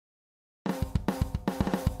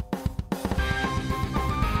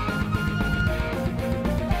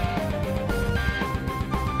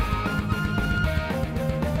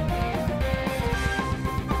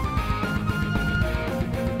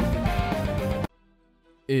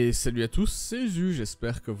Et salut à tous, c'est Zu,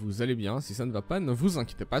 j'espère que vous allez bien. Si ça ne va pas, ne vous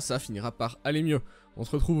inquiétez pas, ça finira par aller mieux. On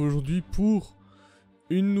se retrouve aujourd'hui pour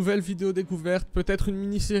une nouvelle vidéo découverte, peut-être une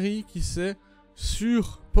mini-série, qui sait,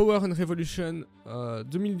 sur Power Révolution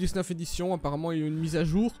 2019 édition. Apparemment il y a eu une mise à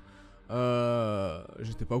jour.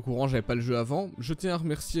 J'étais pas au courant, j'avais pas le jeu avant. Je tiens à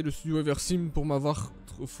remercier le studio Eversim pour m'avoir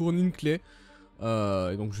fourni une clé.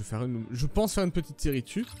 Et donc je pense faire une petite série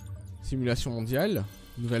dessus. Simulation mondiale,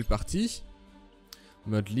 nouvelle partie.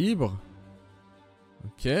 Mode libre.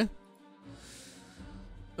 Ok.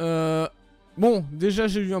 Bon, déjà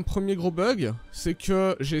j'ai eu un premier gros bug. C'est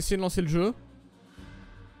que j'ai essayé de lancer le jeu.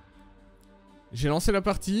 J'ai lancé la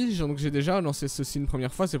partie. Donc j'ai déjà lancé ceci une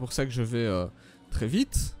première fois. C'est pour ça que je vais très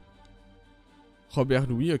vite. Robert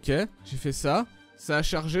Louis, ok. J'ai fait ça. Ça a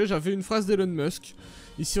chargé. J'avais une phrase d'Elon Musk.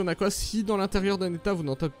 Ici on a quoi? Si dans l'intérieur d'un état vous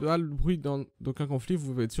n'entendez pas le bruit d'aucun conflit, vous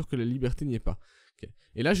pouvez être sûr que la liberté n'y est pas. Okay.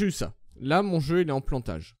 Et là j'ai eu ça. Là, mon jeu, il est en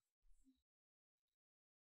plantage.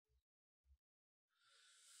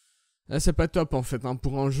 Là, c'est pas top, en fait, hein,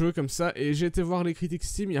 pour un jeu comme ça. Et j'ai été voir les critiques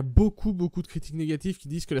Steam, il y a beaucoup de critiques négatives qui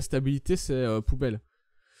disent que la stabilité, c'est poubelle.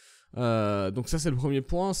 Donc ça, c'est le premier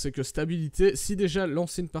point, c'est que stabilité, si déjà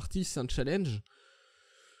lancer une partie, c'est un challenge,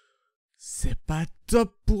 c'est pas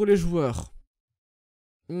top pour les joueurs.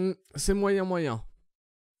 C'est moyen.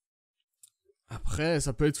 Après,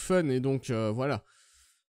 ça peut être fun, et donc, voilà.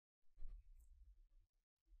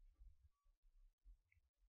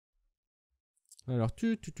 Alors,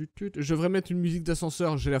 je devrais mettre une musique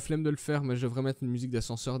d'ascenseur, j'ai la flemme de le faire, mais je devrais mettre une musique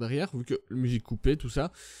d'ascenseur derrière, vu que la musique coupée, tout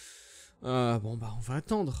ça. Bon, bah, on va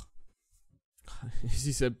attendre.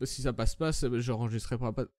 si ça passe pas, je enregistrerai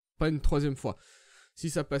pas une troisième fois. Si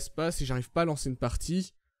ça passe pas, si j'arrive pas à lancer une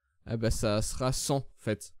partie, eh ben, ça sera 100, en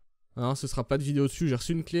fait. Hein, ce sera pas de vidéo dessus, j'ai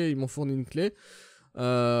reçu une clé, ils m'ont fourni une clé.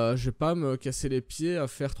 Je vais pas me casser les pieds à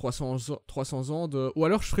faire 300 ans de... Ou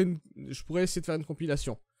alors, je pourrais essayer de faire une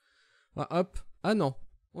compilation. Ah, hop. Ah non,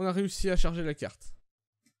 on a réussi à charger la carte.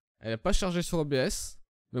 Elle n'est pas chargée sur OBS,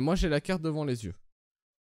 mais moi j'ai la carte devant les yeux.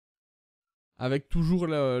 Avec toujours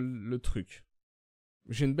le truc.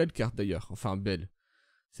 J'ai une belle carte d'ailleurs, enfin belle.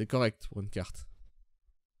 C'est correct pour une carte.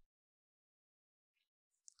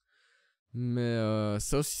 Mais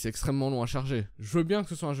ça aussi c'est extrêmement long à charger. Je veux bien que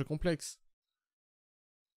ce soit un jeu complexe.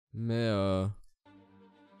 Mais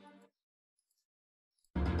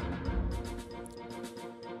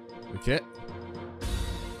ok.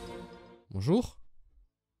 Bonjour.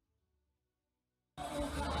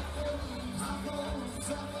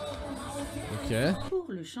 Ok. Pour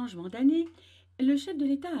le changement d'année, le chef de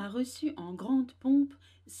l'État a reçu en grande pompe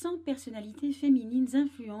 100 personnalités féminines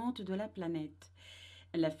influentes de la planète.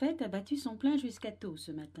 La fête a battu son plein jusqu'à tôt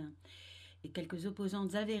ce matin. Et quelques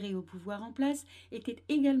opposantes avérées au pouvoir en place étaient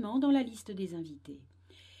également dans la liste des invités.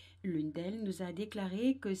 L'une d'elles nous a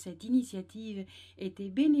déclaré que cette initiative était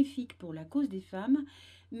bénéfique pour la cause des femmes,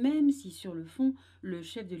 même si sur le fond, le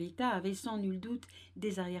chef de l'État avait sans nul doute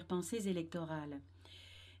des arrière-pensées électorales.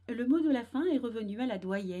 Le mot de la fin est revenu à la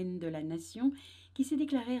doyenne de la nation qui s'est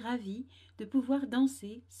déclarée ravie de pouvoir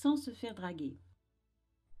danser sans se faire draguer.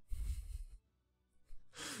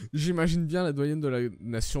 J'imagine bien la doyenne de la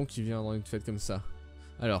nation qui vient dans une fête comme ça.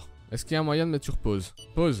 Alors, est-ce qu'il y a un moyen de mettre sur pause?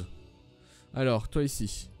 Pause. Alors, toi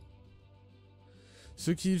ici. Ce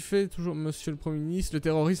qu'il fait toujours, monsieur le Premier ministre, le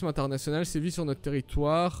terrorisme international sévit sur notre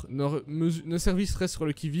territoire. Nos services restent sur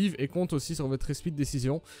le qui-vive et comptent aussi sur votre esprit de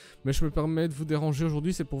décision. Mais je me permets de vous déranger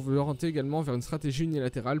aujourd'hui, c'est pour vous orienter également vers une stratégie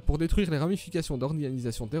unilatérale pour détruire les ramifications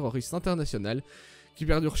d'organisations terroristes internationales qui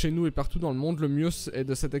perdurent chez nous et partout dans le monde. Le mieux est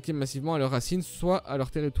de s'attaquer massivement à leurs racines, soit à leur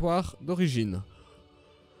territoire d'origine.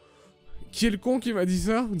 Qui est le con qui m'a dit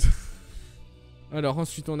ça? Alors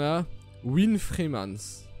ensuite on a Win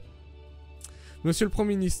Freemans. Monsieur le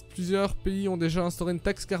Premier ministre, plusieurs pays ont déjà instauré une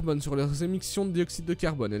taxe carbone sur leurs émissions de dioxyde de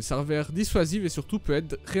carbone. Elle s'avère dissuasive et surtout peut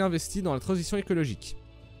être réinvestie dans la transition écologique.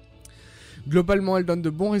 Globalement, elle donne de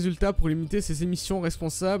bons résultats pour limiter ces émissions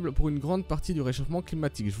responsables pour une grande partie du réchauffement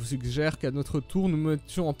climatique. Je vous suggère qu'à notre tour, nous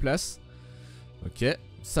mettions en place. Ok,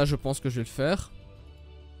 ça je pense que je vais le faire.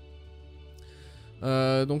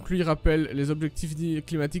 Donc lui il rappelle les objectifs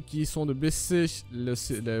climatiques qui sont de baisser le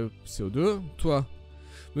CO2. Toi...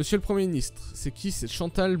 Monsieur le Premier ministre, c'est qui? C'est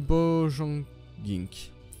Chantal Bojangink.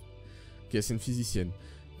 Ok, c'est une physicienne.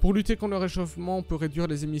 Pour lutter contre le réchauffement, on peut réduire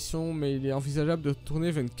les émissions, mais il est envisageable de tourner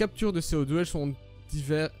vers une capture de CO2. Elles sont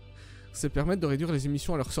diverses et permettent de réduire les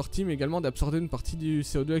émissions à leur sortie, mais également d'absorber une partie du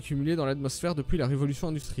CO2 accumulé dans l'atmosphère depuis la révolution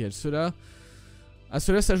industrielle. À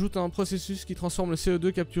cela s'ajoute un processus qui transforme le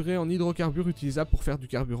CO2 capturé en hydrocarbures utilisables pour faire du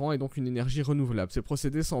carburant et donc une énergie renouvelable. Ces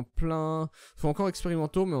procédés sont encore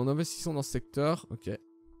expérimentaux, mais en investissant dans ce secteur... Ok.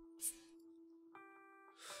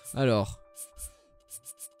 Alors.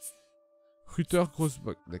 Rutter, grosse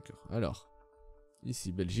box. D'accord. Alors.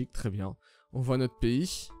 Ici, Belgique, très bien. On voit notre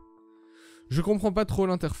pays. Je comprends pas trop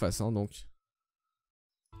l'interface, hein, donc.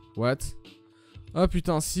 What? Ah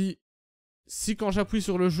putain, si quand j'appuie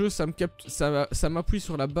sur le jeu, ça me capte, ça m'appuie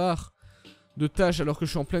sur la barre de tâches alors que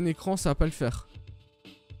je suis en plein écran, ça va pas le faire.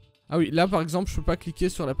 Ah oui, là par exemple, je peux pas cliquer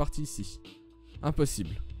sur la partie ici.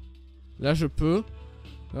 Impossible. Là je peux.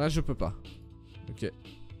 Là je peux pas. Ok.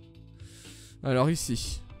 Alors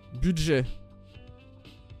ici. Budget.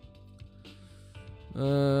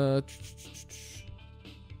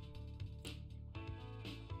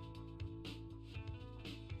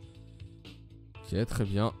 Ok, très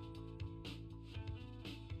bien.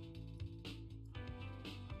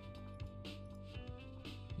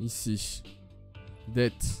 Ici.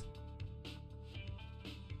 Dette.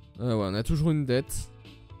 Ouais, on a toujours une dette.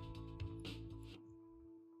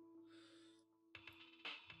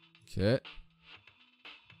 Ok.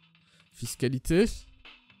 Fiscalité.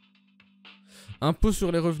 Impôt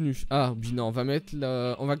sur les revenus. Ah, oui, non, on va mettre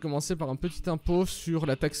on va commencer par un petit impôt sur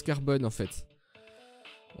la taxe carbone, en fait.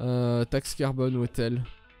 Taxe carbone, où est-elle?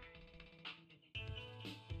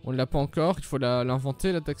 On ne l'a pas encore, il faut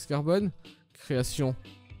l'inventer, la taxe carbone. Création.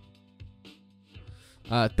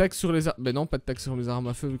 Ah, taxe sur les armes. Ben non, pas de taxe sur les armes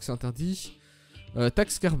à feu vu que c'est interdit.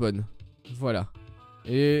 Taxe carbone. Voilà.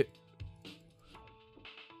 Et...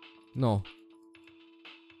 Non.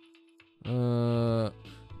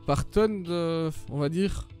 Par tonne de... On va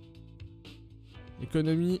dire...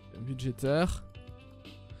 Économie budgétaire.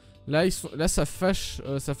 Là, là ça fâche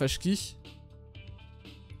qui?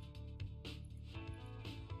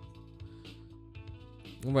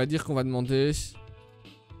 On va dire qu'on va demander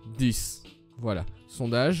 10. Voilà.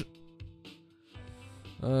 Sondage.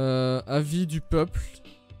 Avis du peuple.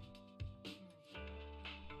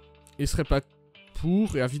 Il serait pas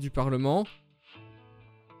pour. Et avis du Parlement.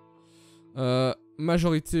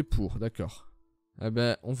 Majorité pour. D'accord. Eh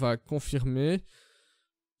ben, on va confirmer.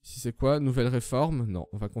 Ici, c'est quoi? Nouvelle réforme? Non,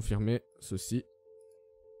 on va confirmer ceci.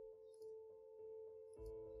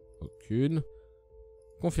 Aucune.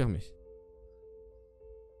 Confirmer.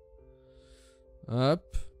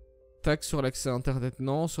 Hop. Taxe sur l'accès à Internet,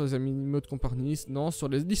 non. Sur les animaux de compagnie, non. Sur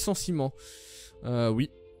les licenciements. Oui.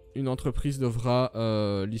 Une entreprise devra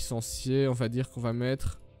licencier. On va dire qu'on va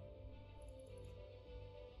mettre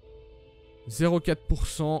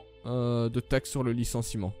 0,4% de taxe sur le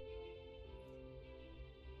licenciement.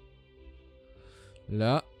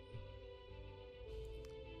 Là.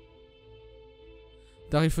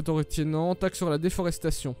 Tarif autoroutier, non. Taxe sur la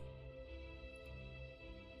déforestation.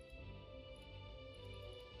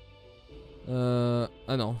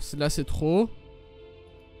 Ah non, là c'est trop.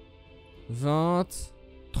 20,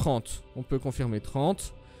 30. On peut confirmer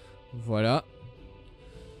 30. Voilà.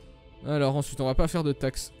 Alors ensuite, on va pas faire de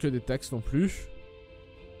taxes, que des taxes non plus.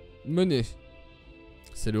 Monnaie.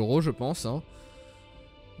 C'est l'euro, je pense. Hein.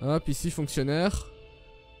 Hop, ici, fonctionnaire.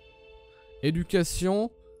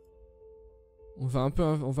 Éducation. On va un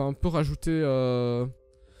peu rajouter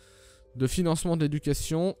de financement de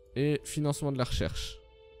l'éducation et financement de la recherche.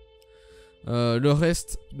 Le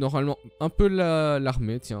reste, normalement, un peu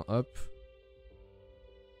l'armée, tiens, hop.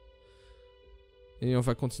 Et on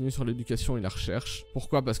va continuer sur l'éducation et la recherche.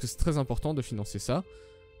 Pourquoi? Parce que c'est très important de financer ça.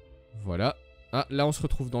 Voilà. Ah, là on se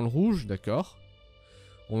retrouve dans le rouge, d'accord.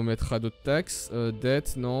 On mettra d'autres taxes.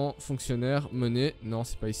 Dette, non. Fonctionnaire, monnaie, non,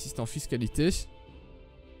 c'est pas ici, c'est en fiscalité.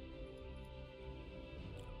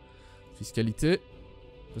 Fiscalité.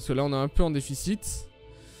 Parce que là on est un peu en déficit.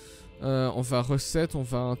 On va recette, on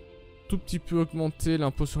va un tout petit peu augmenter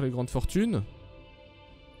l'impôt sur les grandes fortunes.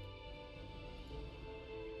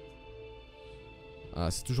 Ah,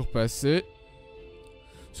 c'est toujours pas assez.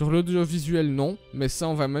 Sur l'audiovisuel, non. Mais ça,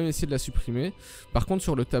 on va même essayer de la supprimer. Par contre,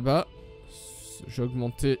 sur le tabac, j'ai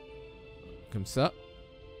augmenté comme ça.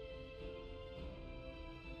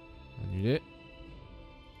 Annuler.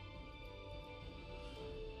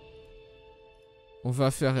 On va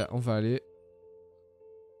aller...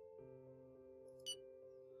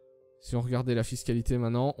 Si on regardait la fiscalité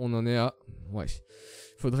maintenant, on en est à... Ouais.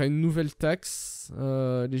 Il faudrait une nouvelle taxe.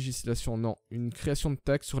 Législation, non. Une création de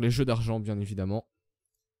taxe sur les jeux d'argent, bien évidemment.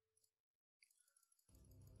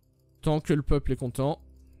 Tant que le peuple est content.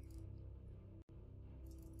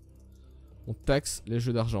 On taxe les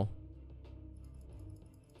jeux d'argent.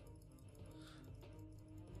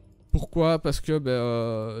 Pourquoi? Parce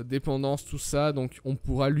que dépendance, tout ça, donc on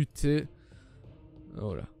pourra lutter.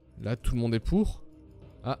 Oh là. Là, tout le monde est pour.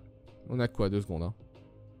 Ah, on a quoi? 2 secondes. Hein.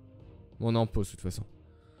 Bon, on est en pause de toute façon.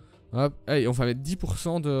 Hop, hey, on va mettre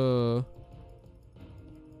 10% de...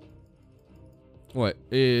 Ouais,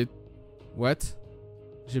 et... What?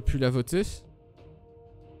 J'ai pu la voter.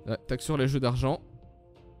 Ah, taxe sur les jeux d'argent.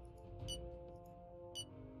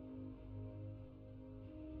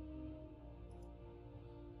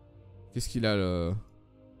 Qu'est-ce qu'il a le...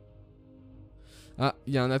 Ah,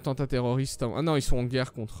 il y a un attentat terroriste. Ah non, ils sont en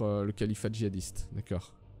guerre contre le califat djihadiste.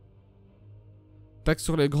 D'accord. Taxe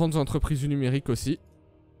sur les grandes entreprises du numérique aussi.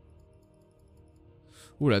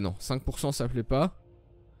 Oula non, 5% ça plaît pas.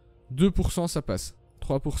 2% ça passe.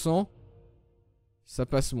 3% ça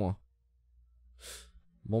passe moins.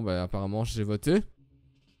 Bon bah apparemment j'ai voté.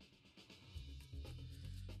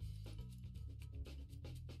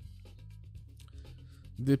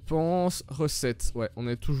 Dépenses, recettes. Ouais, on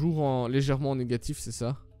est toujours légèrement en négatif, c'est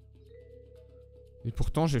ça. Et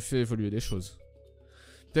pourtant j'ai fait évoluer les choses.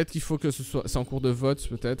 Peut-être qu'il faut que ce soit... C'est en cours de vote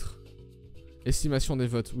peut-être. Estimation des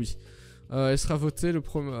votes, oui. Elle sera votée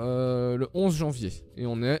le 11 janvier. Et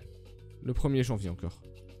on est le 1er janvier encore.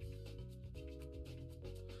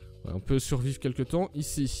 Ouais, on peut survivre quelques temps.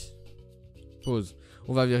 Ici. Pause.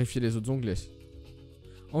 On va vérifier les autres onglets.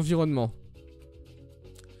 Environnement.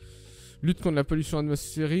 Lutte contre la pollution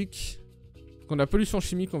atmosphérique. Contre la pollution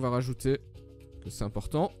chimique, on va rajouter. Que c'est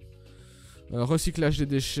important. Recyclage des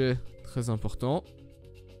déchets. Très important.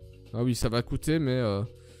 Ah oui, ça va coûter, mais...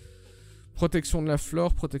 protection de la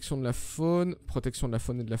flore, protection de la faune. Protection de la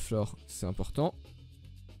faune et de la flore, c'est important.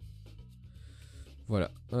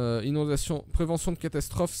 Voilà. Inondation, prévention de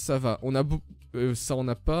catastrophes, ça va. On a ça, on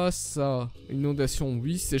n'a pas. Ça, inondation,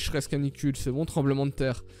 oui. Sécheresse, canicule, c'est bon. Tremblement de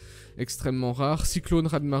terre, extrêmement rare. Cyclone,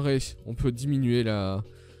 raz-de-marée, on peut diminuer la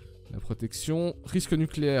protection. Risque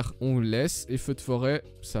nucléaire, on laisse. Et feu de forêt,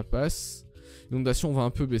 ça passe. Inondation, on va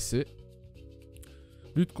un peu baisser.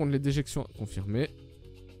 Lutte contre les déjections, confirmé.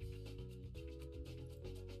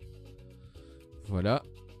 Voilà.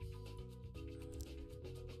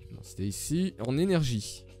 C'était ici. En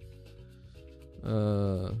énergie.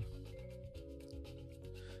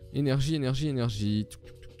 Énergie.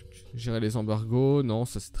 Gérer les embargos. Non,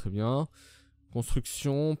 ça c'est très bien.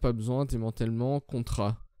 Construction, pas besoin. Démantèlement,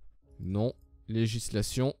 contrat. Non.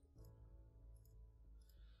 Législation.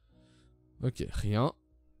 Ok, rien.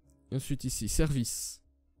 Et ensuite ici, service.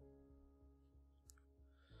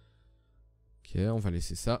 Ok, on va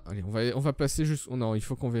laisser ça. Allez, on va passer juste... Oh non, il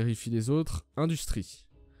faut qu'on vérifie les autres. Industrie.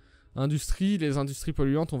 Industrie, les industries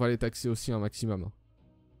polluantes, on va les taxer aussi un maximum.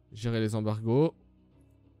 Gérer les embargos.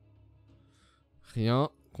 Rien.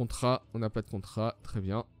 Contrat, on n'a pas de contrat. Très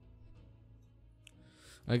bien.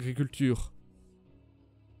 Agriculture.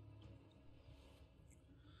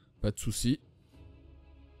 Pas de soucis.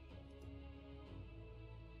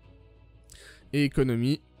 Et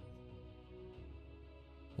économie.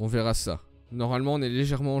 On verra ça. Normalement, on est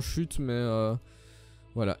légèrement en chute, mais...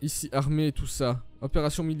 voilà. Ici, armée et tout ça.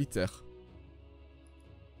 Opération militaire.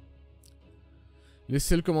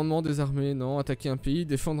 Laisser le commandement des armées, non. Attaquer un pays,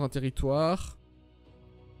 défendre un territoire.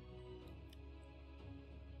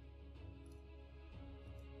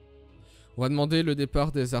 On va demander le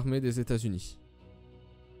départ des armées des États-Unis.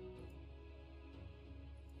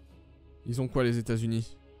 Ils ont quoi, les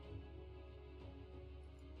États-Unis?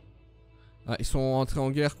 Ah, ils sont entrés en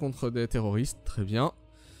guerre contre des terroristes. Très bien.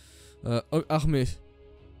 Armée.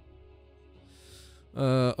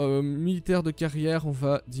 Militaire de carrière, on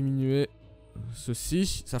va diminuer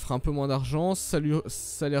ceci. Ça fera un peu moins d'argent.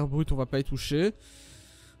 Salaire brut, on va pas y toucher.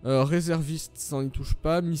 Réserviste, ça on y touche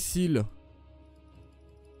pas. Missile.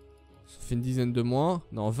 Ça fait une dizaine de moins.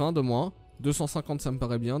 Non, 20 de moins. 250, ça me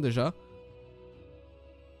paraît bien déjà.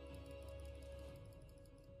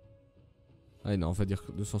 Allez, non, on va dire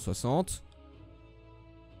 260.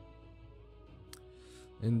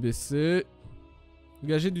 NBC.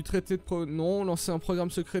 Engager du traité de... Non. Lancer un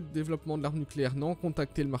programme secret de développement de l'arme nucléaire. Non.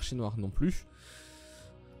 Contacter le marché noir. Non plus.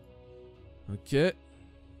 Ok.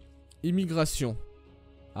 Immigration.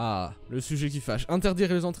 Ah, le sujet qui fâche.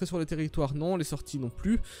 Interdire les entrées sur le territoire. Non. Les sorties non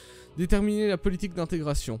plus. Déterminer la politique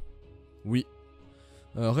d'intégration. Oui.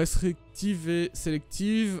 Restrictive et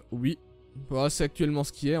sélective. Oui. Voilà, c'est actuellement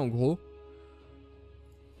ce qui est en gros.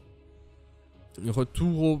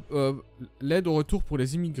 Retour l'aide au retour pour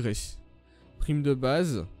les immigrés. Prime de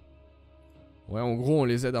base. Ouais, en gros, on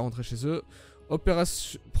les aide à rentrer chez eux.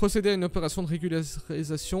 Procéder à une opération de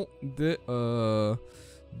régularisation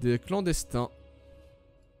des clandestins.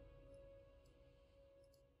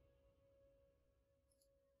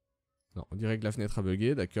 Non, on dirait que la fenêtre a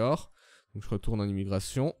bugué, d'accord. Donc je retourne en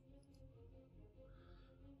immigration.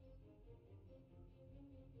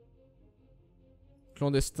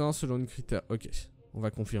 Clandestin selon une critère. Ok, on va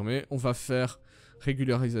confirmer. On va faire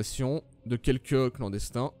régularisation de quelques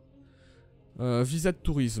clandestins. Visa de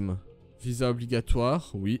tourisme. Visa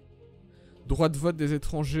obligatoire, oui. Droit de vote des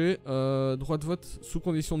étrangers. Droit de vote sous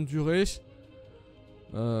condition de durée.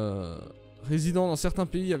 Résident dans certains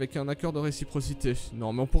pays avec un accord de réciprocité.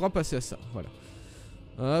 Non, mais on pourra passer à ça, voilà.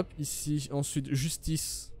 Hop, ici, ensuite,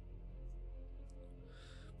 justice.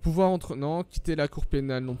 Pouvoir entre... Non, quitter la cour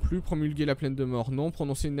pénale non plus. Promulguer la peine de mort, non.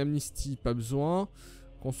 Prononcer une amnistie, pas besoin.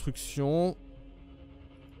 Construction.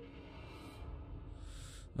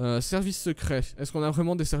 Service secret. Est-ce qu'on a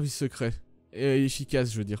vraiment des services secrets? Et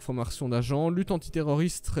efficaces, je veux dire. Formation d'agents. Lutte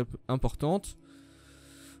antiterroriste, très importante.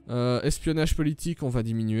 Espionnage politique, on va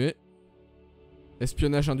diminuer.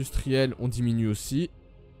 Espionnage industriel, on diminue aussi.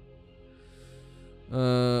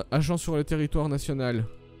 Agent sur le territoire national.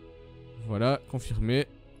 Voilà, confirmé.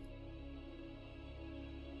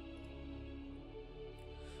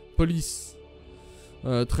 Police.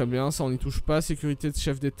 Très bien, ça on n'y touche pas. Sécurité de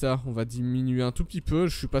chef d'état, on va diminuer un tout petit peu.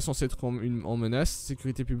 Je suis pas censé être en menace.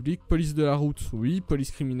 Sécurité publique, police de la route, oui.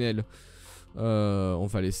 Police criminelle, on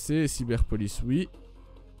va laisser. Cyberpolice, oui.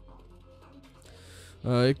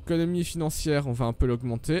 Économie financière, on va un peu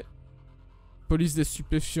l'augmenter. Police des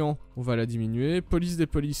stupéfiants, on va la diminuer. Police des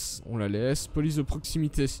polices, on la laisse. Police de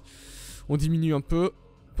proximité, on diminue un peu.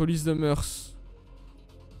 Police de mœurs.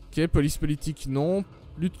 Ok, police politique, non.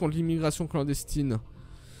 Lutte contre l'immigration clandestine,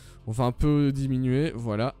 on va un peu diminuer,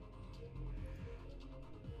 voilà.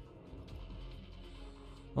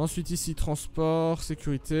 Ensuite ici, transport,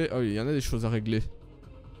 sécurité. Ah oui, il y en a des choses à régler.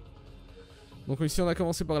 Donc ici on a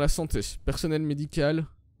commencé par la santé. Personnel médical,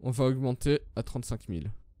 on va augmenter à 35 000.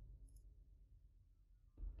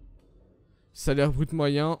 Salaire brut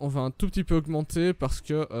moyen, on va un tout petit peu augmenter parce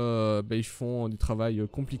que ils font du travail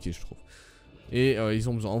compliqué, je trouve. Et ils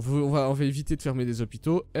ont besoin. On va éviter de fermer des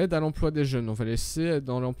hôpitaux. Aide à l'emploi des jeunes, on va laisser. Aide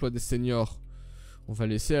dans l'emploi des seniors, on va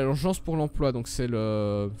laisser. À l'urgence pour l'emploi, donc c'est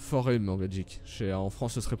le Forum en Belgique. En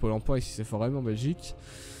France ce serait Pôle emploi, ici c'est Forum en Belgique.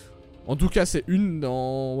 En tout cas c'est une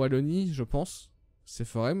dans Wallonie, je pense. C'est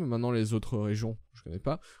Forum, maintenant les autres régions, je connais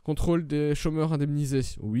pas. Contrôle des chômeurs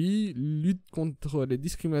indemnisés, oui. Lutte contre les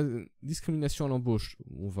discriminations à l'embauche,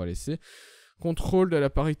 on va laisser. Contrôle de la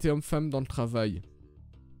parité homme-femme dans le travail.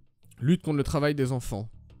 Lutte contre le travail des enfants.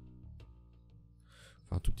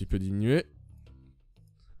 Enfin, un tout petit peu diminué.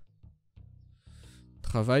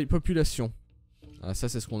 Travail, population. Ah, ça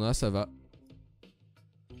c'est ce qu'on a, ça va.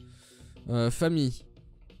 Famille.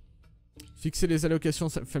 Fixer les allocations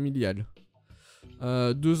familiales.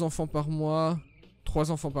 2 enfants par mois. 3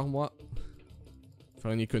 enfants par mois. Faire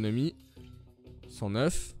une économie.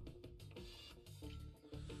 109.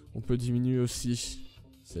 On peut diminuer aussi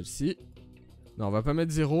celle-ci. Non, on va pas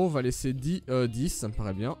mettre 0, on va laisser 10, ça me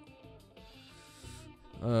paraît bien.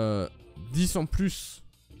 10 en plus.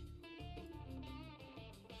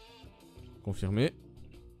 Confirmé.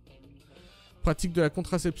 Pratique de la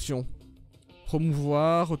contraception.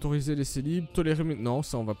 Promouvoir, autoriser les célibes, tolérer... Non,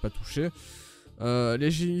 ça on va pas toucher.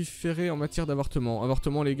 Légiférer en matière d'avortement.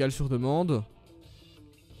 Avortement légal sur demande.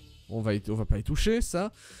 On va pas y toucher,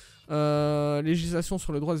 ça. Législation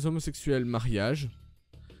sur le droit des homosexuels, mariage.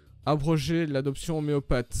 Abroger l'adoption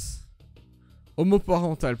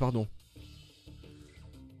homoparentale, pardon.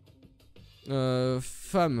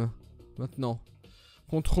 Femmes, maintenant.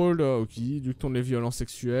 Contrôle, ok, lutte contre les violences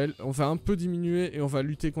sexuelles. On va un peu diminuer et on va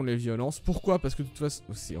lutter contre les violences. Pourquoi? Parce que de toute façon...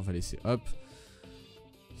 Si, on va laisser, hop.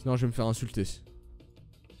 Sinon je vais me faire insulter.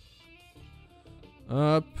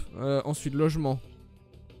 Hop, ensuite logement.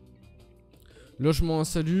 Logement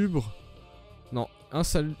insalubre. Non,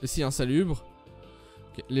 insalubre.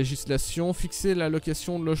 Okay. Législation, fixer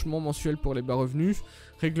l'allocation de logement mensuel pour les bas revenus,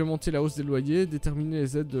 réglementer la hausse des loyers, déterminer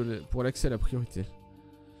les aides pour l'accès à la priorité.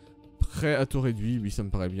 Prêt à taux réduit, oui ça me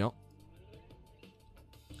paraît bien.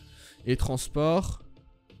 Et transport,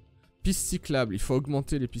 pistes cyclables, il faut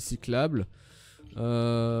augmenter les pistes cyclables.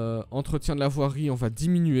 Entretien de la voirie, on va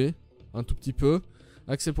diminuer un tout petit peu.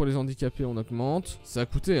 Accès pour les handicapés, on augmente. Ça a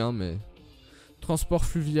coûté hein mais... Transport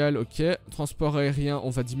fluvial, ok. Transport aérien, on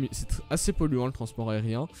va diminuer. C'est assez polluant le transport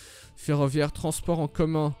aérien. Ferroviaire, transport en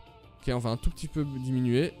commun. Ok, on va un tout petit peu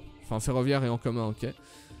diminuer. Enfin, ferroviaire et en commun, ok.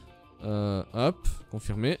 Hop,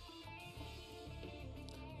 confirmé.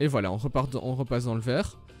 Et voilà, on repasse dans le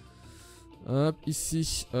vert. Hop,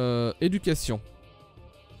 ici, éducation.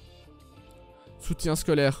 Soutien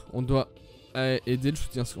scolaire, on doit aider le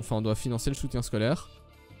soutien... Enfin, on doit financer le soutien scolaire.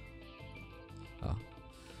 Ah.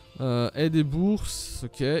 Aide et bourses,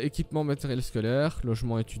 ok. Équipement matériel scolaire,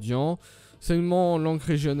 logement étudiant. Enseignement en langue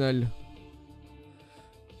régionale.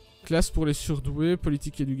 Classe pour les surdoués,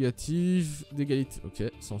 politique éducative, d'égalité,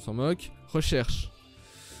 ok, ça on s'en moque. Recherche.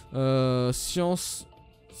 Sciences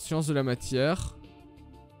de la matière.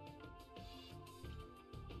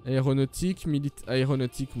 Aéronautique,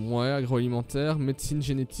 aéronautique, ouais, agroalimentaire, médecine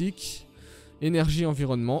génétique, énergie,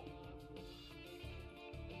 environnement.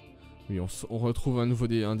 Oui, on retrouve un nouveau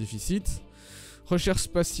un déficit. Recherche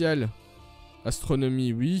spatiale,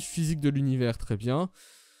 astronomie, oui. Physique de l'univers, très bien.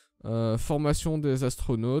 Formation des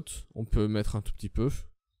astronautes, on peut mettre un tout petit peu.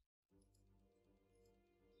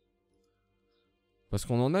 Parce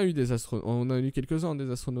qu'on en a eu des astronautes, on a eu quelques-uns des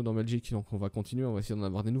astronautes en Belgique, donc on va continuer, on va essayer d'en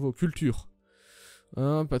avoir des nouveaux. Culture.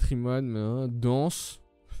 Patrimoine, danse.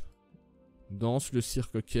 Danse, le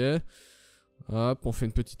cirque, ok. Hop, on fait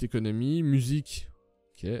une petite économie. Musique,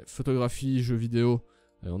 ok. Photographie, jeux vidéo.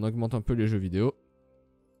 Allez, on augmente un peu les jeux vidéo.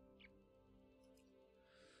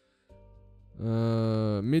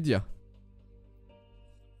 Médias.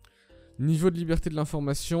 Niveau de liberté de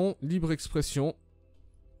l'information, libre expression.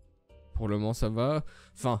 Pour le moment ça va.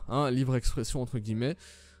 Enfin, libre expression entre guillemets.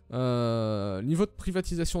 Niveau de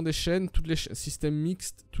privatisation des chaînes, toutes les systèmes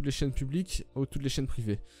mixtes, toutes les chaînes publiques ou toutes les chaînes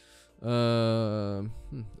privées.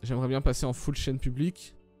 J'aimerais bien passer en full chaîne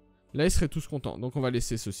publique. Là ils seraient tous contents. Donc on va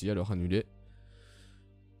laisser ceci, alors annuler.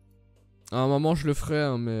 À un moment je le ferai,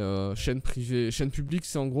 hein, mais chaîne privée, chaîne publique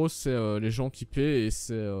c'est en gros c'est les gens qui paient et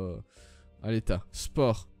c'est à l'état.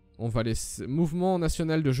 Sport, on va laisser. Mouvement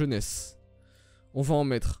national de jeunesse. On va en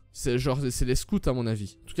mettre. C'est genre, c'est les scouts à mon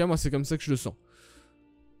avis. En tout cas moi c'est comme ça que je le sens.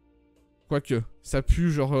 Quoique, ça pue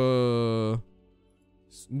genre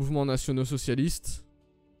mouvement nationaux socialiste.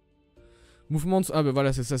 Mouvement de... Ah ben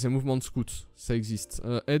voilà c'est ça, c'est mouvement de scouts. Ça existe.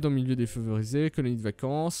 Aide au milieu défavorisé, colonie de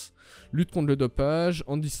vacances, lutte contre le dopage,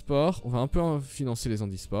 handisport. On va un peu financer les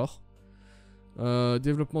handisports.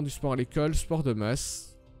 Développement du sport à l'école, sport de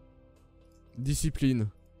masse. Discipline.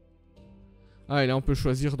 Ah et là on peut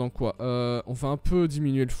choisir dans quoi. On va un peu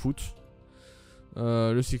diminuer le foot.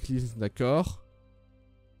 Le cyclisme, d'accord.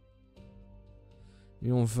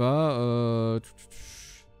 Et on va...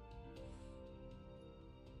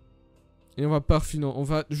 Et on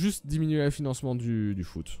va juste diminuer le financement du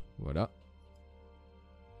foot. Voilà.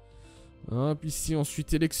 Hop, ici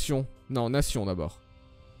ensuite élection. Non, nation d'abord.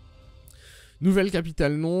 Nouvelle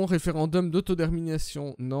capitale, non. Référendum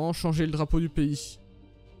d'autodétermination, non. Changer le drapeau du pays.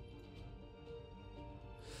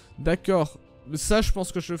 D'accord. Ça, je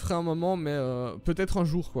pense que je le ferai un moment, mais peut-être un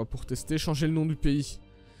jour, quoi, pour tester. Changer le nom du pays.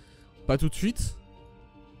 Pas tout de suite.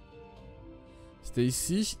 C'était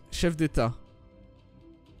ici. Chef d'État.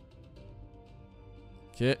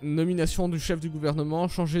 Ok. Nomination du chef du gouvernement.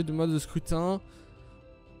 Changer de mode de scrutin.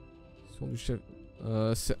 Du chef.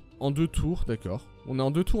 C'est en 2 tours, d'accord. On est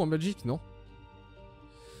en 2 tours en Belgique, non?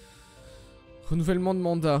 Renouvellement de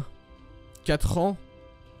mandat. 4 ans.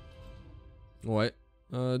 Ouais.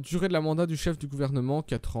 Durée de la mandat du chef du gouvernement,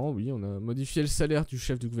 4 ans, oui. On a modifié le salaire du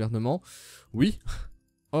chef du gouvernement. Oui.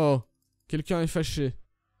 Oh, quelqu'un est fâché.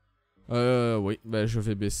 Oui, bah, je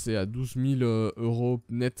vais baisser à 12 000 euros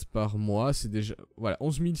net par mois. C'est déjà... Voilà,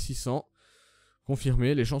 11 600.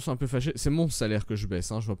 Confirmé, les gens sont un peu fâchés. C'est mon salaire que je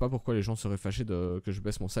baisse, hein. Je vois pas pourquoi les gens seraient fâchés que je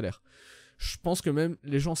baisse mon salaire. Je pense que même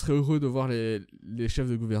les gens seraient heureux de voir les chefs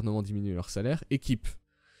de gouvernement diminuer leur salaire. Équipe.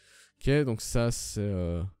 Ok, donc ça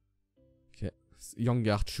c'est... Ok.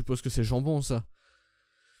 Yangard, je suppose que c'est jambon ça.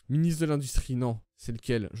 Ministre de l'Industrie, non. C'est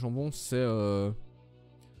lequel? Jambon, c'est...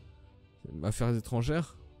 Affaires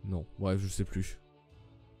étrangères? Non, bref, je sais plus.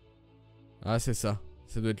 Ah, c'est ça.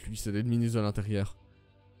 Ça doit être lui, ça doit être ministre de l'Intérieur.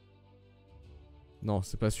 Non,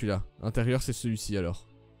 c'est pas celui-là. Intérieur, c'est celui-ci alors.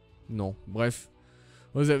 Non, bref.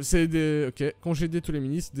 C'est des... Ok, congédier tous les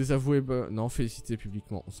ministres, désavouer... Non, féliciter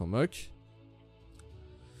publiquement, on s'en moque.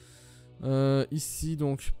 Ici,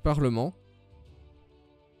 donc, Parlement.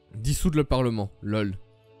 Dissoudre le Parlement, lol.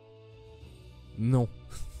 Non.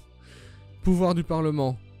 Pouvoir du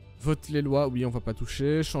Parlement. Vote les lois, oui, on va pas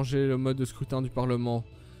toucher. Changer le mode de scrutin du Parlement.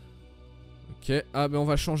 Ok, ah ben on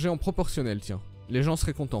va changer en proportionnel, tiens. Les gens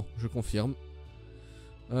seraient contents, je confirme.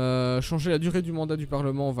 Changer la durée du mandat du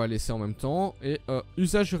Parlement, on va laisser en même temps. Et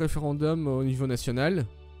usage du référendum au niveau national.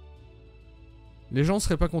 Les gens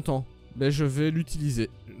seraient pas contents. Ben je vais l'utiliser.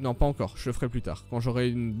 Non, pas encore, je le ferai plus tard. Quand j'aurai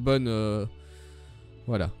une bonne...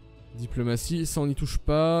 Voilà. Diplomatie, ça on n'y touche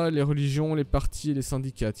pas. Les religions, les partis et les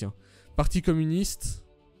syndicats, tiens. Parti communiste.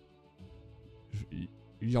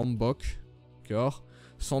 Yambok. D'accord.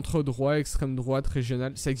 Centre droit, extrême droite,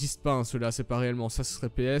 régionale. Ça existe pas, hein, ceux-là, c'est pas réellement. Ça, ce serait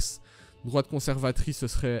PS. Droite conservatrice, ce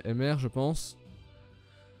serait MR, je pense.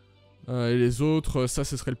 Et les autres, ça,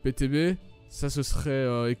 ce serait le PTB. Ça, ce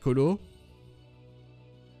serait écolo.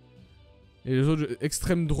 Et les autres,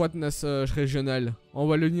 extrême droite régionale. En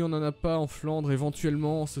Wallonie, on n'en a pas. En Flandre,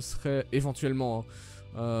 éventuellement, ce serait... Éventuellement,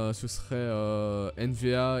 hein, ce serait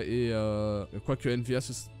NVA et... Quoique NVA,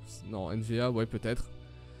 non, NVA, ouais, peut-être.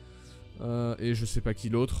 Et je sais pas qui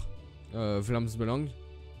l'autre. Vlamsbelang.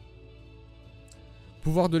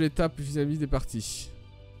 Pouvoir de l'État vis-à-vis des partis.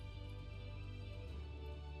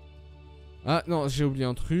 Ah non, j'ai oublié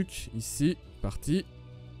un truc. Ici, parti.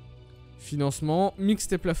 Financement,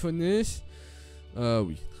 mixte et plafonné.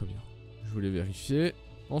 Oui, très bien. Je voulais vérifier.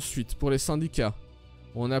 Ensuite, pour les syndicats,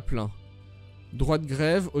 on a plein. Droit de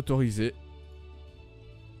grève autorisé.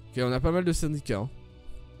 Ok, on a pas mal de syndicats. Hein.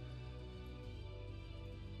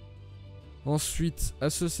 Ensuite,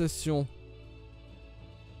 association.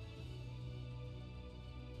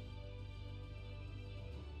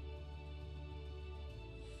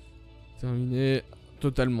 Terminé.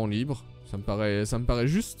 Totalement libre. Ça me paraît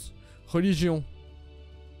juste. Religion.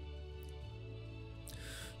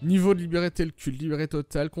 Niveau de liberté, le culte, liberté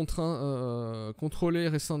totale, contrôler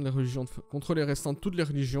restantes les religions, contrôler restantes toutes les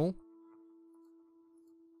religions.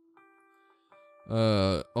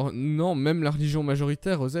 Oh, non, même la religion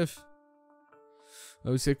majoritaire, Osef.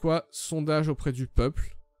 C'est quoi? Sondage auprès du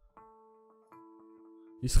peuple.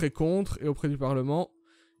 Il serait contre, et auprès du Parlement,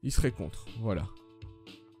 il serait contre. Voilà.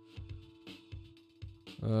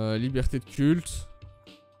 Liberté de culte.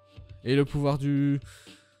 Et le pouvoir du...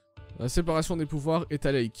 La séparation des pouvoirs,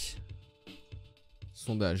 état laïque.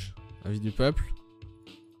 Sondage. Avis du peuple.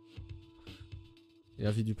 Et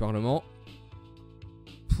avis du Parlement.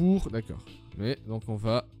 Pour... D'accord. Mais, donc on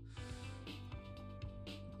va...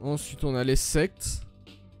 Ensuite, on a les sectes.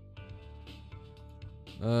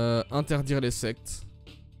 Interdire les sectes.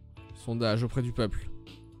 Sondage auprès du peuple.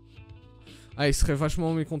 Ah, il serait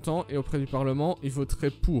vachement mécontent. Et auprès du Parlement, il voterait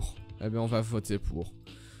pour. Eh bien, on va voter pour.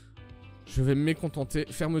 Je vais me mécontenter.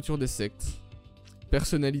 Fermeture des sectes.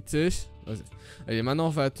 Personnalité. Allez, maintenant, on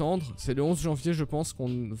va attendre. C'est le 11 janvier, je pense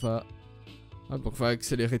qu'on va... Ah, donc, on va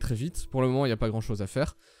accélérer très vite. Pour le moment, il n'y a pas grand-chose à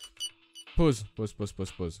faire. Pause. Pause, pause,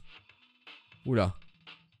 pause, pause. Oula.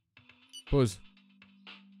 Pause.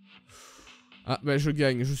 Ah, bah, je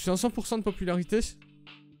gagne. Je suis à 100% de popularité.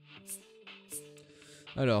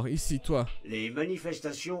 Alors, ici, toi. Les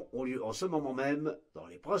manifestations ont lieu en ce moment même dans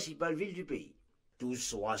les principales villes du pays. Tous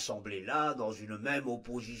sont rassemblés là, dans une même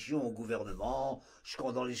opposition au gouvernement,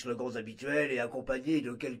 scandant les slogans habituels et accompagnés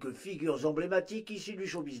de quelques figures emblématiques issues du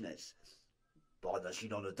show business. Pas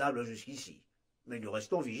d'incident notable jusqu'ici, mais nous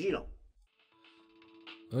restons vigilants.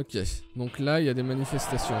 Ok, donc là, il y a des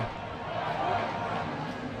manifestations.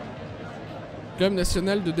 Club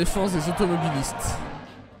national de défense des automobilistes.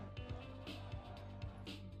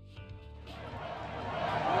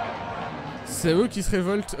 C'est eux qui se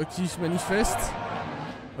révoltent, qui se manifestent.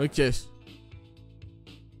 Ok.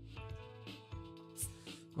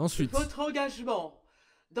 Ensuite. Votre engagement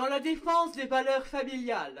dans la défense des valeurs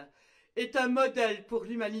familiales est un modèle pour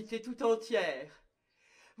l'humanité tout entière.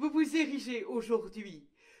 Vous vous érigez aujourd'hui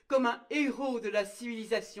comme un héros de la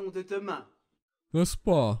civilisation de demain. N'est-ce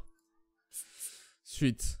pas?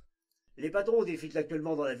 Suite. Les patrons défilent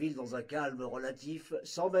actuellement dans la ville dans un calme relatif,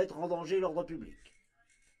 sans mettre en danger l'ordre public.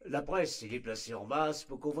 La presse s'est déplacée en masse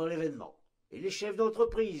pour couvrir l'événement. Et les chefs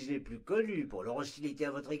d'entreprise les plus connus pour leur hostilité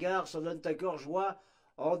à votre égard s'en donnent à cœur joie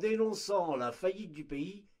en dénonçant la faillite du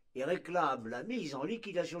pays et réclament la mise en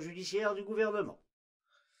liquidation judiciaire du gouvernement.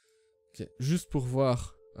 Ok, juste pour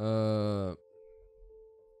voir...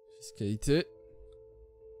 Fiscalité.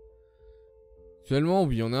 Actuellement,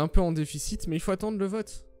 oui, on est un peu en déficit, mais il faut attendre le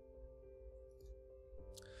vote.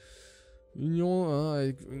 Union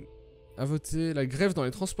a voté la grève dans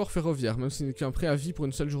les transports ferroviaires. Même si ce n'est qu'un préavis pour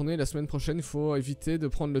une seule journée, la semaine prochaine, il faut éviter de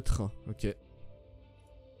prendre le train. Ok.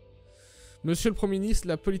 Monsieur le Premier ministre,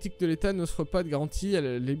 la politique de l'État n'offre pas de garantie à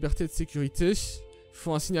la liberté de sécurité. Il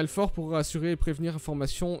faut un signal fort pour rassurer et prévenir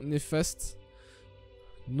informations néfastes.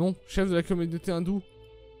 Non, chef de la communauté hindoue.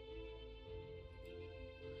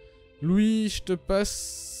 Louis, je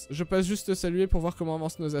passe juste te saluer pour voir comment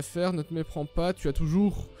avancent nos affaires. Ne te méprends pas, tu as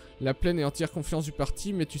toujours la pleine et entière confiance du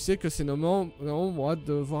parti, mais tu sais que c'est nos membres vont hâte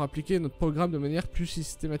de devoir appliquer notre programme de manière plus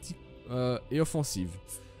systématique et offensive.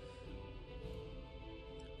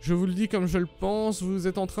 Je vous le dis comme je le pense, vous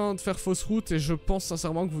êtes en train de faire fausse route et je pense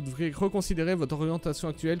sincèrement que vous devriez reconsidérer votre orientation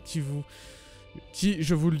actuelle qui,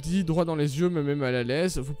 je vous le dis, droit dans les yeux, mais même à la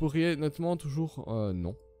l'aise. Vous pourriez notamment toujours...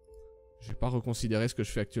 non. Je vais pas reconsidérer ce que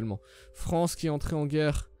je fais actuellement. France qui est entrée en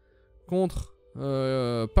guerre contre qui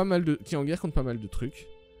est en guerre contre pas mal de trucs.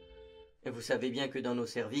 Vous savez bien que dans nos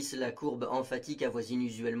services, la courbe emphatique avoisine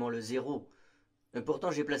usuellement le 0.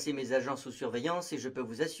 Pourtant, j'ai placé mes agents sous surveillance et je peux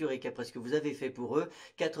vous assurer qu'après ce que vous avez fait pour eux,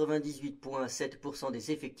 98,7%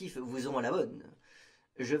 des effectifs vous ont à la bonne.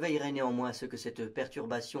 Je veillerai néanmoins à ce que cette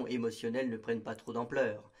perturbation émotionnelle ne prenne pas trop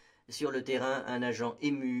d'ampleur. Sur le terrain, un agent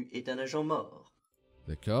ému est un agent mort.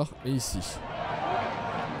 D'accord, et ici.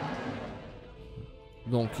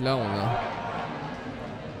 Donc là, on a...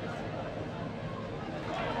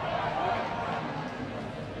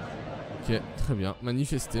 Ok, très bien.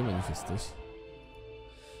 Manifester, manifester.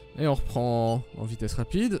 Et on reprend en vitesse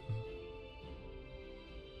rapide.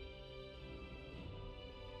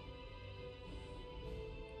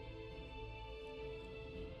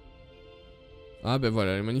 Ah ben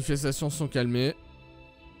voilà, les manifestations sont calmées.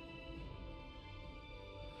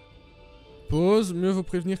 Pause, mieux vaut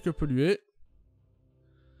prévenir que polluer.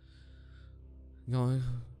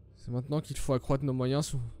 C'est maintenant qu'il faut accroître nos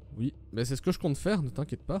moyens. Oui, mais c'est ce que je compte faire, ne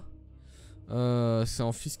t'inquiète pas. C'est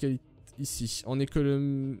en fiscalité ici, en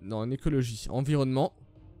écologie, environnement,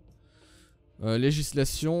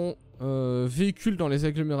 législation, véhicules dans les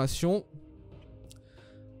agglomérations.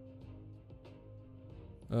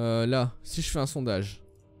 Là, si je fais un sondage,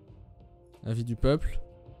 avis du peuple,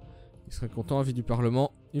 il serait content, avis du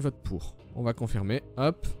parlement, il vote pour. On va confirmer,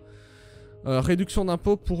 hop. Réduction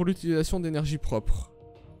d'impôts pour l'utilisation d'énergie propre.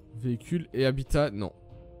 Véhicules et habitat, non.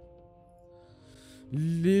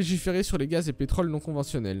 Légiférer sur les gaz et pétrole non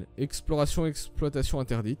conventionnels. Exploration et exploitation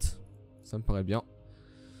interdite. Ça me paraît bien.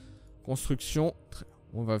 Construction.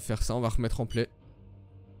 On va faire ça, on va remettre en play.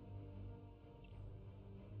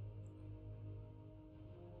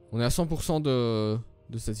 On est à 100% de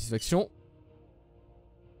satisfaction.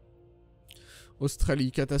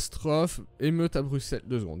 Australie, catastrophe. Émeute à Bruxelles.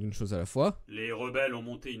 2 secondes, une chose à la fois. Les rebelles ont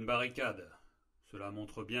monté une barricade. Cela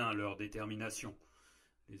montre bien leur détermination.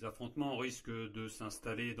 Les affrontements risquent de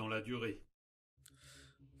s'installer dans la durée.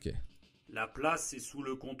 Ok. La place est sous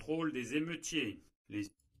le contrôle des émeutiers.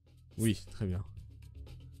 Oui, très bien.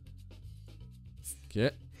 Ok.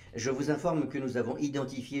 Je vous informe que nous avons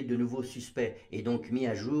identifié de nouveaux suspects et donc mis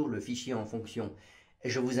à jour le fichier en fonction.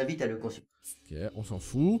 Je vous invite à le consulter. Ok, on s'en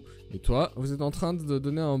fout. Et toi, vous êtes en train de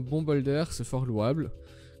donner un bon bol d'air, c'est fort louable.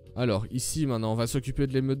 Alors, ici, maintenant, on va s'occuper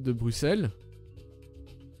de l'émeute de Bruxelles.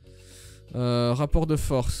 Rapport de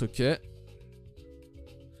force, ok.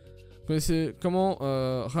 Vous connaissez comment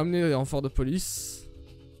ramener les renforts de police?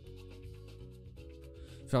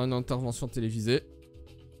 Faire une intervention télévisée.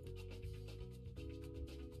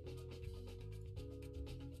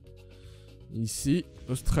 Ici,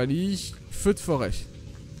 Australie, feu de forêt.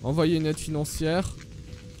 Envoyer une aide financière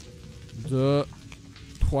de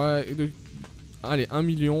 1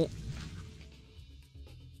 million.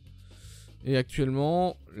 Et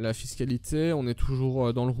actuellement, la fiscalité, on est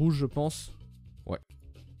toujours dans le rouge, je pense. Ouais.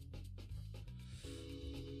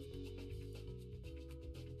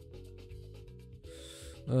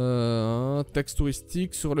 Un taxe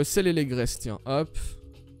touristique sur le sel et les graisses, tiens, hop.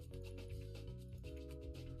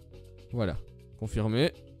 Voilà,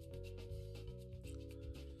 confirmé.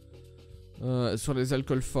 Sur les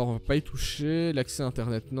alcools forts, on va pas y toucher. L'accès à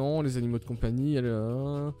internet, non. Les animaux de compagnie,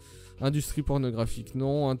 industrie pornographique,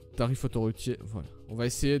 non. Un tarif autoroutier, voilà. On va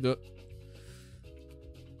essayer de...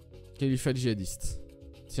 Califat djihadiste.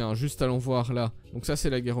 Tiens, juste allons voir là. Donc ça, c'est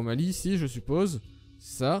la guerre au Mali, ici, je suppose.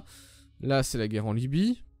 Ça. Là, c'est la guerre en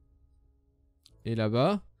Libye. Et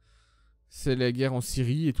là-bas, c'est la guerre en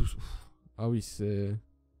Syrie et tout. Ah oui, c'est...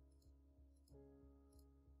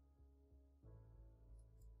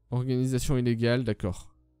 Organisation illégale,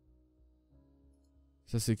 d'accord.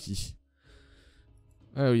 Ça, c'est qui?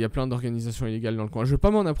 Ah oui, il y a plein d'organisations illégales dans le coin. Je vais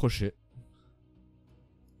pas m'en approcher.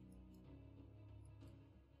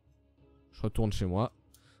 Je retourne chez moi.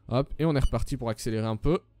 Hop, et on est reparti pour accélérer un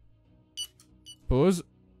peu. Pause.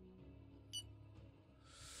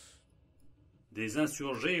 Des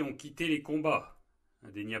insurgés ont quitté les combats.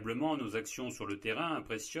 Indéniablement, nos actions sur le terrain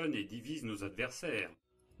impressionnent et divisent nos adversaires.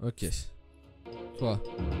 Ok. Toi.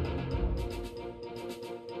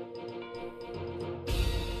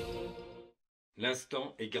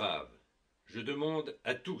 L'instant est grave. Je demande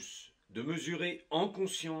à tous de mesurer en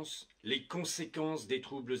conscience les conséquences des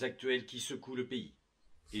troubles actuels qui secouent le pays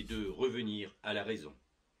et de revenir à la raison.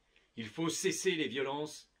 Il faut cesser les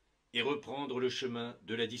violences et reprendre le chemin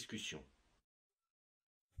de la discussion.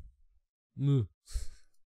 Ne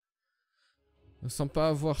semble pas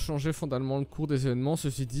avoir changé fondamentalement le cours des événements.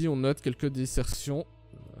 Ceci dit, on note quelques désertions.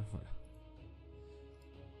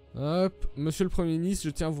 Voilà. Hop, monsieur le Premier ministre, je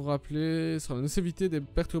tiens à vous rappeler sur la nocivité des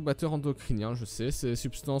perturbateurs endocriniens. Je sais, ces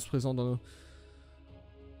substances présentes dans nos...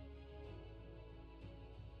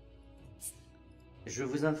 Je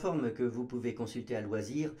vous informe que vous pouvez consulter à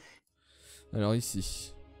loisir. Alors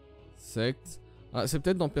ici, secte. Ah, c'est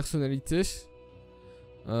peut-être dans personnalité.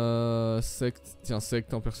 Secte. Tiens,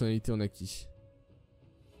 secte en personnalité, on a qui?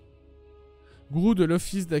 Gourou de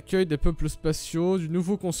l'office d'accueil des peuples spatiaux, du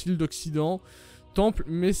nouveau concile d'Occident, temple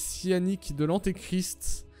messianique de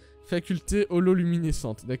l'Antéchrist, faculté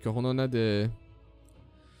hololuminescente. D'accord, on en a des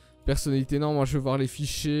Personnalité, non, moi je veux voir les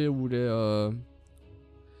fichiers ou les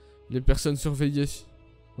personnes surveillées.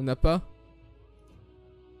 On n'a pas?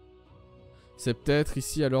 C'est peut-être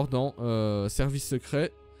ici alors dans service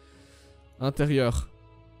secret. Intérieur.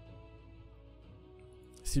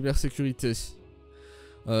 Cybersécurité.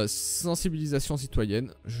 Sensibilisation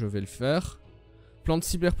citoyenne, je vais le faire. Plan de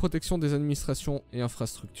cyberprotection des administrations et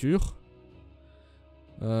infrastructures.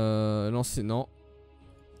 Lancer, non.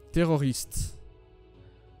 Terroriste.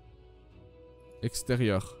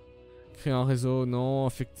 Extérieur. Créer un réseau, non.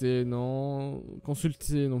 Affecter, non.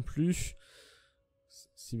 Consulter, non plus.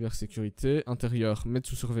 Cybersécurité. Intérieur. Mettre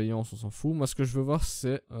sous surveillance, on s'en fout. Moi, ce que je veux voir,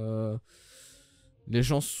 c'est les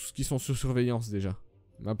gens qui sont sous surveillance déjà.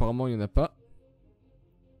 Mais apparemment, il n'y en a pas.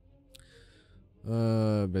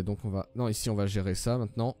 Bah donc on va... Non, ici, on va gérer ça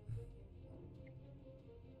maintenant.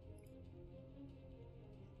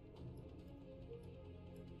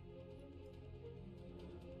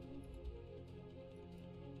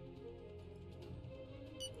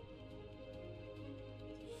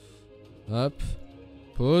 Hop.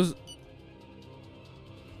 Pause.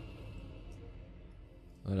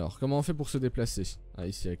 Alors, comment on fait pour se déplacer? Ah,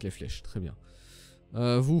 ici, avec les flèches. Très bien.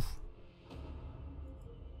 Vous.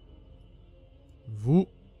 Vous.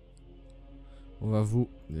 On va vous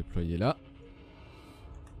déployer là.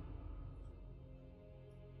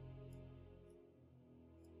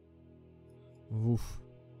 Vous.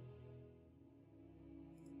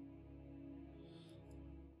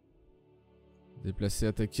 Déplacer,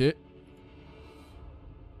 attaquer.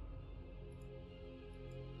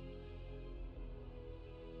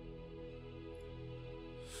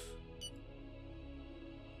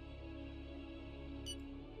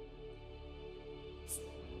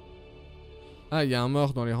 Ah, il y a un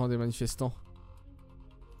mort dans les rangs des manifestants.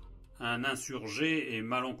 Un insurgé est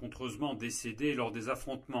malencontreusement décédé lors des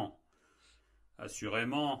affrontements.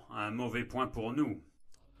 Assurément, un mauvais point pour nous.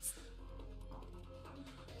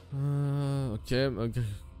 Ok.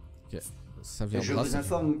 Ça viendra. Je vous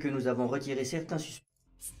informe que nous avons retiré certains suspects.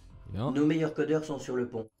 Bien. Nos meilleurs codeurs sont sur le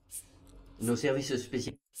pont. Nos services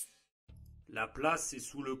spéciaux. La place est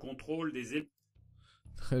sous le contrôle des...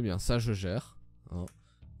 Très bien, ça je gère. Hein.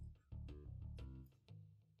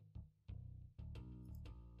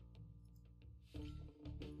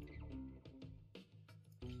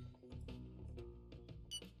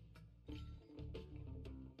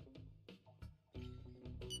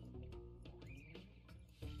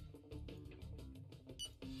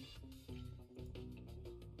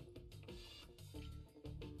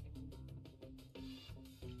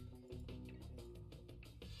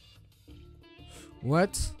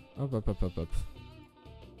 What? Hop hop hop hop hop.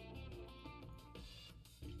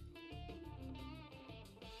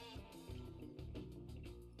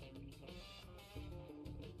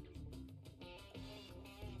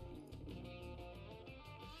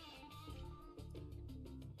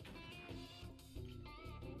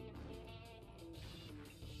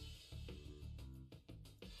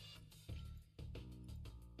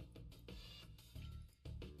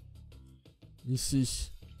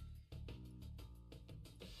 Ici.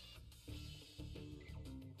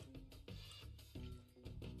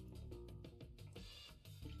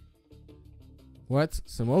 What?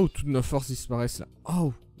 C'est moi ou toutes nos forces disparaissent là?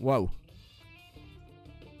 Oh, waouh.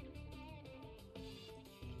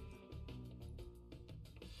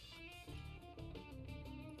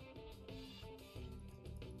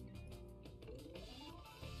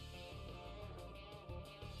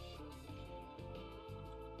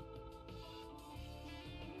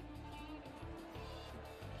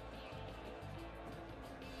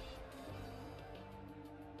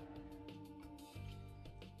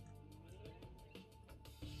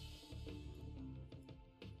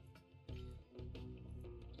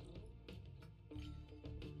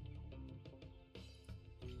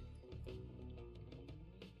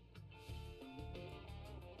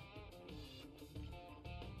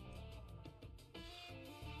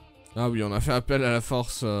 Ah oui, on a fait appel à la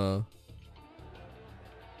force. Nous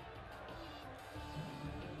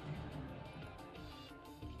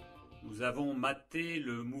avons maté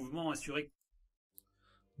le mouvement insurrectionnel.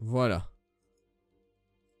 Voilà.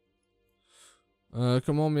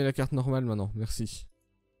 Comment on met la carte normale maintenant? Merci.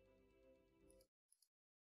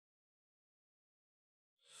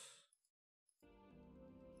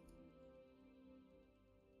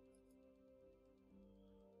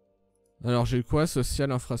 Alors j'ai quoi?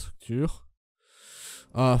 Social, infrastructure.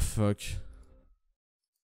 Ah fuck.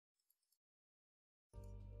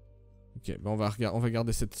 Ok, bah on va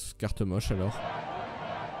garder cette carte moche alors.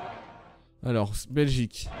 Alors,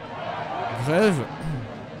 Belgique. Grève.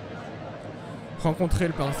 Rencontrer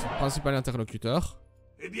le principal interlocuteur.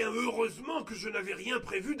 Eh bien, heureusement que je n'avais rien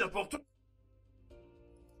prévu d'important.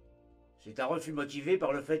 C'est un refus motivé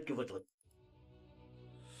par le fait que votre...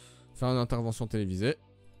 Faire une intervention télévisée.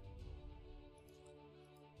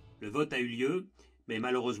 Le vote a eu lieu, mais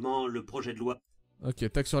malheureusement, le projet de loi...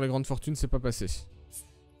 Ok, taxe sur les grandes fortunes, c'est pas passé.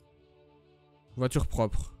 Voiture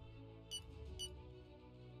propre.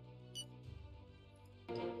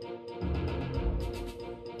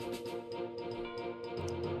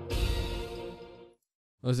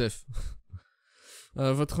 Osef.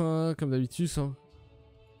 Votre, comme d'habitude, hein.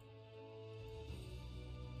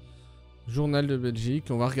 Journal de Belgique,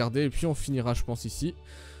 on va regarder et puis on finira, je pense, ici.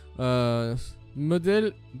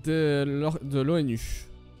 Modèle de l'ONU.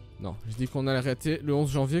 Non, je dis qu'on a arrêté le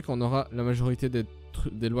 11 janvier quand on aura la majorité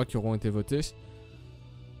des lois qui auront été votées.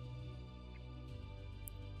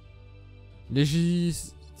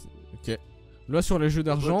 Ok. Loi sur les jeux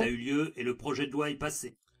d'argent. Le vote a eu lieu et le projet de loi est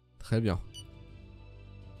passé. Très bien.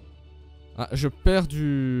 Ah, je perds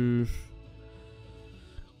du...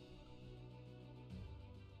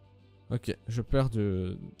 Ok, je perds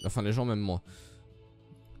de... Enfin, les gens, même moi.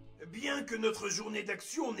 Bien que notre journée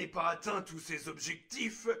d'action n'ait pas atteint tous ses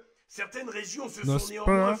objectifs, certaines régions se N'est-ce sont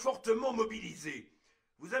néanmoins pas fortement mobilisées.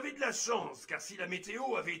 Vous avez de la chance, car si la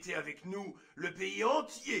météo avait été avec nous, le pays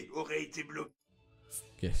entier aurait été bloqué.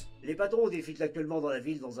 Ok, Les patrons défilent actuellement dans la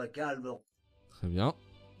ville dans un calme. très bien.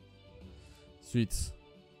 Suite.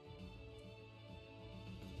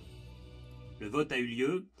 Le vote a eu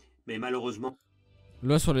lieu, mais malheureusement...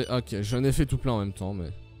 Loi sur les... Ok, j'en ai fait tout plein en même temps, mais...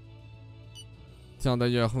 Tiens,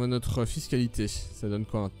 d'ailleurs, notre fiscalité, ça donne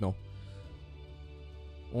quoi maintenant?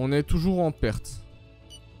 On est toujours en perte.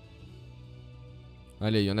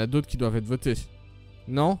 Allez, il y en a d'autres qui doivent être votés.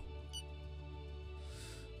 Non?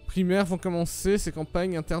 Primaires vont commencer, ces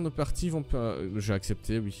campagnes internes aux partis vont... J'ai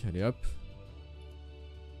accepté, oui, allez hop.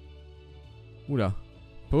 Oula.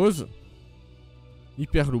 Pause.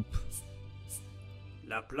 Hyperloop.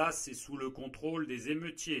 La place est sous le contrôle des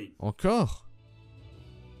émeutiers. Encore?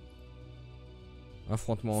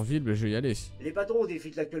 Affrontement en ville, ben je vais y aller. Les patrons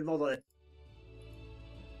défilent actuellement dans la...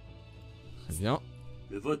 Très bien.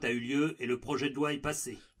 Le vote a eu lieu et le projet de loi est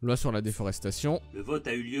passé. Loi sur la déforestation. Le vote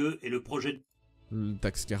a eu lieu et le projet de...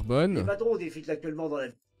 Taxe carbone. Les patrons défilent actuellement dans la...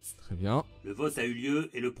 Très bien. Le vote a eu lieu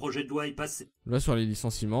et le projet de loi est passé. Loi sur les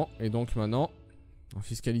licenciements. Et donc maintenant, en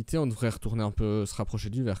fiscalité, on devrait retourner un peu, se rapprocher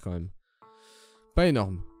du vert quand même. Pas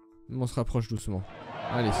énorme. Mais on se rapproche doucement.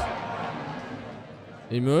 Allez.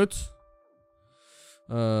 Émeute.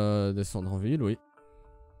 Descendre en ville, oui.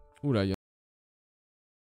 Oula, il y a...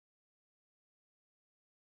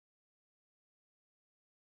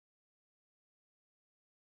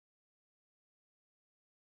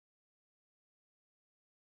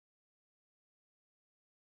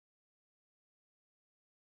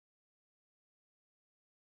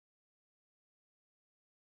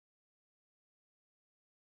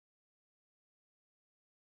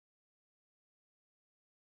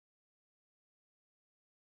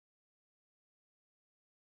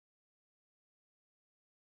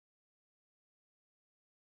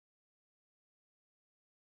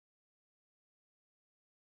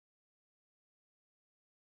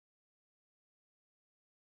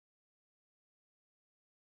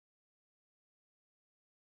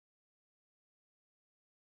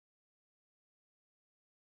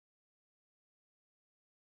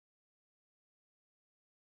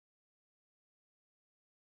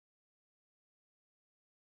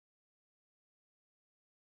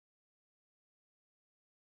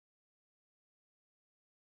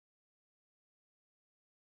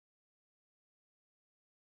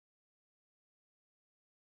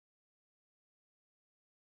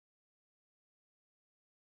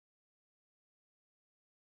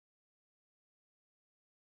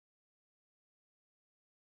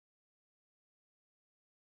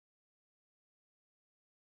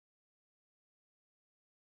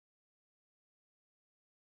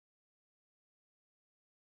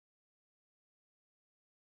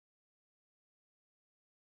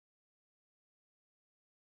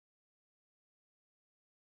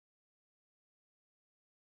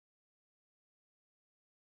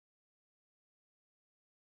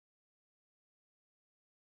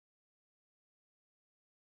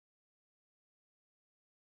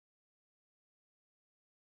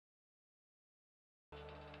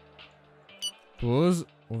 Pause.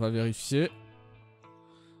 On va vérifier.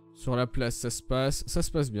 Sur la place, ça se passe. Ça se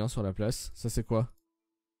passe bien sur la place. Ça, c'est quoi?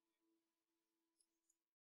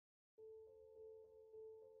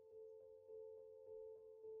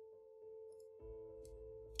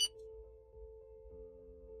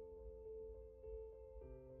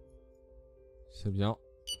 C'est bien.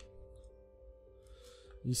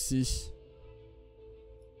 Ici.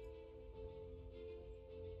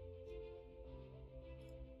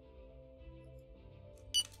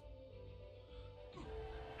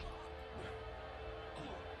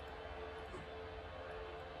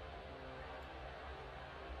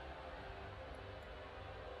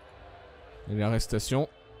 Et l'arrestation.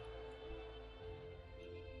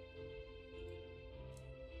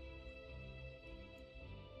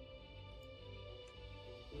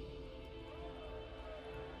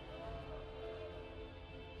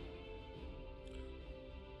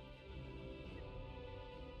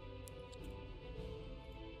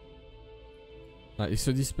 Ah, ils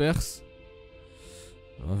se dispersent.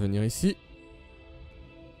 On va venir ici.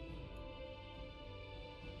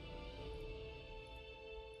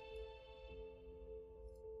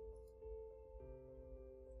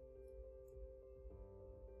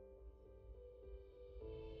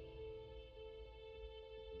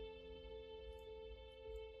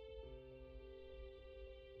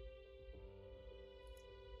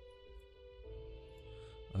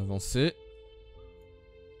 Avancer.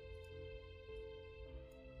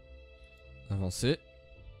 Avancer.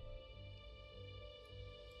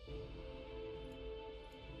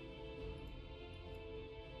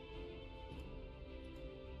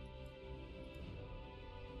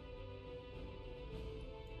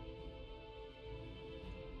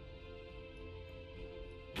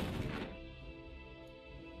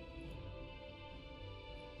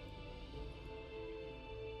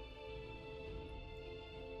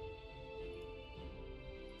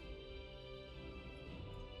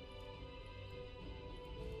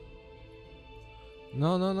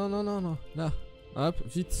 Non, non, non, non, non, non. Là. Hop,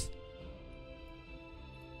 vite.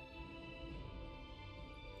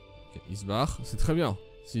 Ok, ils se barrent. C'est très bien.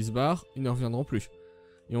 S'ils se barrent, ils ne reviendront plus.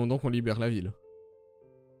 Et donc on libère la ville.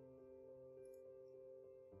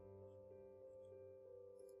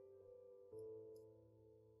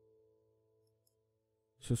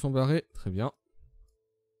 Ils se sont barrés. Très bien.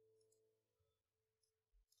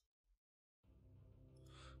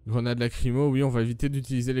 Grenades lacrymo. Oui, on va éviter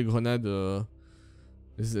d'utiliser les grenades...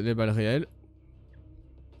 les balles réelles.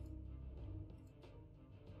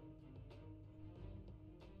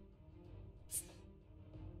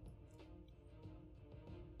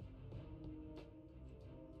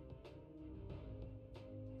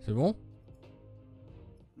 C'est bon?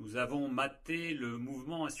 Nous avons maté le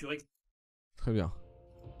mouvement insurrectionnel. Très bien.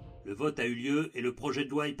 Le vote a eu lieu et le projet de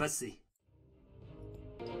loi est passé.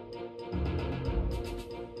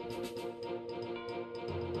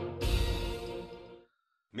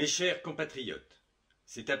 Mes chers compatriotes,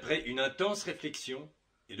 c'est après une intense réflexion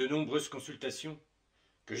et de nombreuses consultations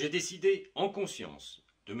que j'ai décidé, en conscience,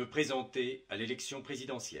 de me présenter à l'élection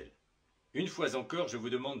présidentielle. Une fois encore, je vous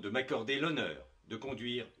demande de m'accorder l'honneur de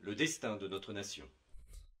conduire le destin de notre nation.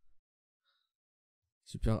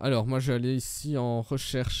 Super. Alors, moi, je vais aller ici en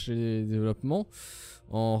recherche et développement.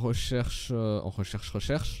 En recherche...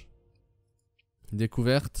 recherche.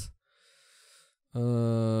 Découverte.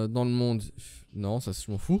 Dans le monde... Non, ça,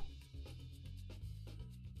 je m'en fous.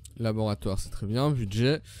 Laboratoire, c'est très bien.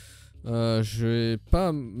 Budget. Je vais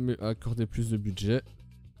pas m'accorder plus de budget.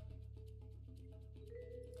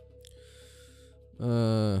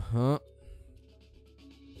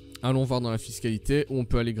 Allons voir dans la fiscalité où on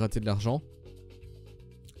peut aller gratter de l'argent.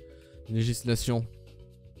 Législation.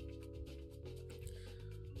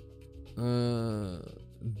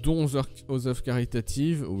 Dons aux œuvres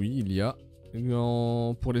caritatives. Oui, il y a.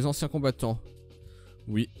 Pour les anciens combattants.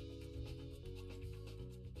 Oui.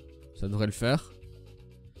 Ça devrait le faire.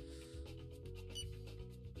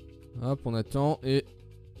 Hop, on attend et...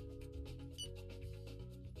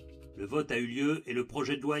 Le vote a eu lieu et le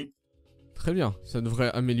projet de loi est... Très bien, ça devrait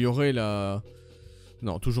améliorer la...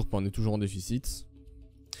 Non, toujours pas, on est toujours en déficit.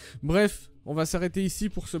 Bref, on va s'arrêter ici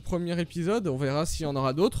pour ce premier épisode. On verra s'il y en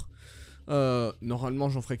aura d'autres. Normalement,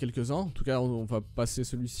 j'en ferai quelques-uns. En tout cas, on va passer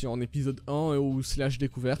celui-ci en épisode 1 ou /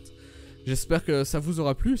 découverte. J'espère que ça vous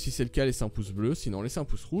aura plu. Si c'est le cas, laissez un pouce bleu. Sinon, laissez un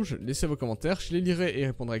pouce rouge. Laissez vos commentaires. Je les lirai et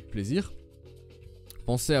répondrai avec plaisir.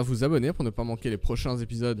 Pensez à vous abonner pour ne pas manquer les prochains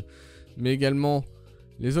épisodes. Mais également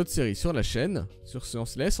les autres séries sur la chaîne. Sur ce, on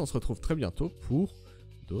se laisse. On se retrouve très bientôt pour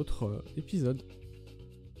d'autres épisodes.